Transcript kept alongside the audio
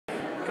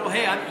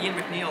Hey, I'm Ian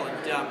MacNeil,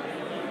 and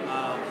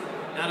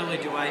not only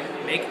do I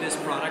make this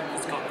product,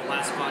 it's called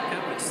Glass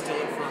Vodka, we distill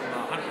it from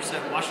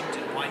 100%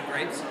 Washington wine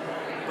grapes,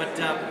 but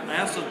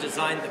I also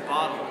designed the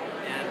bottle,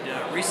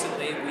 and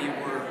recently we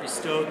were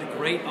bestowed the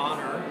great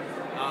honor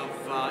of,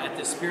 at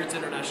the Spirits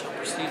International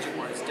Prestige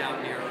Awards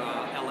down near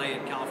LA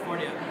in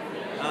California,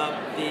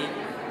 the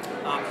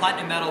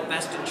Platinum Medal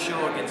Best in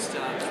Show against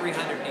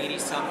 380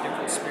 some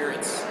different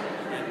spirits.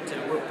 And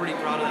we're pretty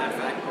proud of that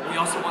fact. But we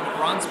also won a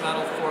bronze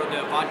medal for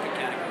the vodka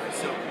category.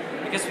 So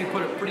I guess we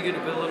put a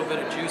little bit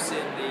of juice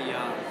in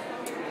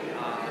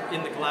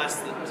the glass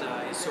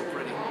that is so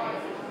pretty.